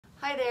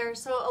Hi there.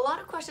 So a lot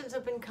of questions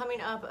have been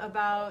coming up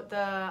about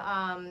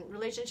the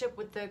relationship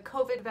with the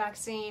COVID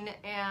vaccine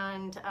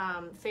and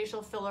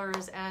facial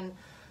fillers and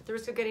the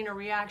risk of getting a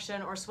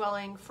reaction or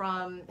swelling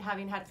from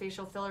having had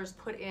facial fillers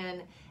put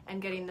in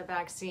and getting the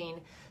vaccine.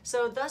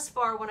 So thus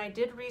far, when I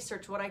did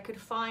research, what I could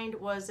find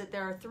was that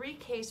there are 3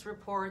 case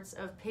reports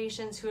of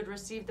patients who had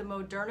received the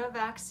Moderna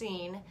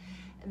vaccine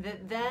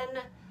that then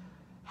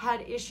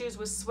had issues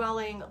with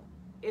swelling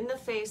in the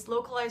face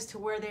localized to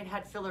where they'd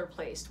had filler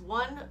placed.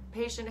 One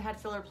patient had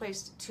filler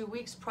placed 2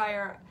 weeks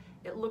prior,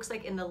 it looks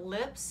like in the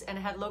lips, and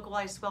had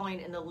localized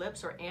swelling in the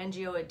lips or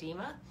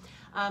angioedema.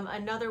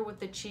 Another with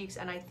the cheeks,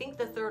 and I think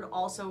the third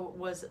also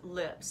was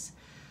lips.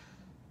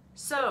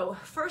 So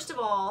first of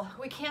all,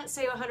 we can't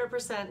say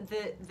 100%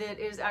 that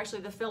is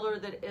actually the filler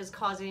that is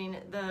causing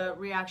the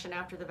reaction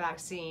after the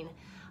vaccine.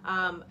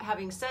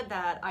 Having said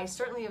that, I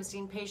certainly have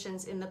seen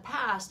patients in the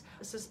past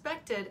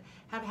suspected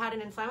have had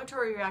an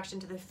inflammatory reaction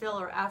to the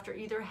filler after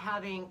either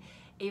having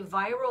a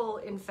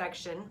viral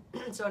infection,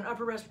 so an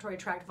upper respiratory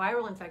tract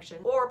viral infection,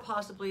 or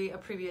possibly a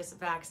previous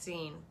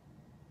vaccine.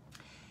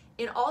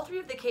 In all 3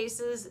 of the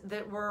cases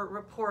that were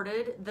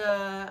reported,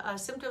 the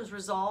symptoms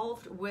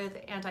resolved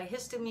with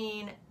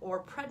antihistamine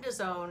or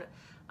prednisone.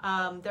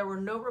 There were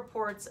no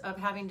reports of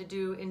having to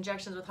do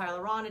injections with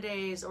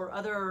hyaluronidase or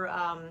other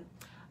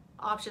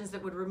options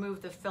that would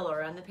remove the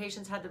filler, and the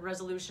patients had the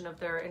resolution of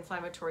their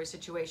inflammatory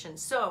situation.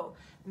 So,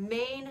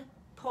 main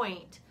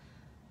point,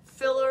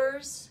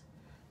 fillers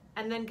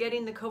and then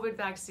getting the COVID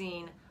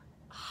vaccine.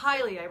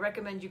 Highly, I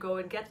recommend you go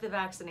and get the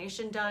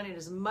vaccination done. It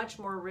is much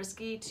more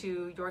risky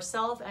to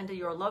yourself and to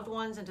your loved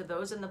ones and to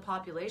those in the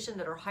population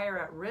that are higher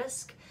at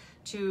risk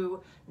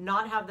to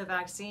not have the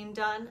vaccine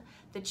done.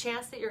 The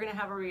chance that you're going to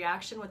have a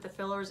reaction with the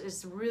fillers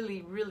is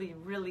really, really,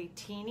 really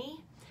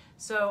teeny.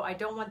 So I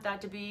don't want that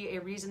to be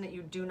a reason that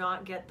you do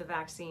not get the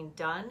vaccine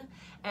done.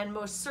 And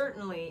most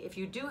certainly, if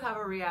you do have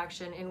a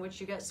reaction in which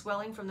you get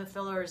swelling from the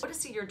fillers, go to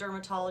see your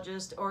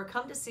dermatologist or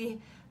come to see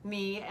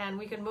me, and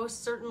we can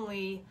most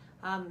certainly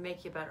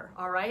make you better.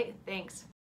 All right? Thanks.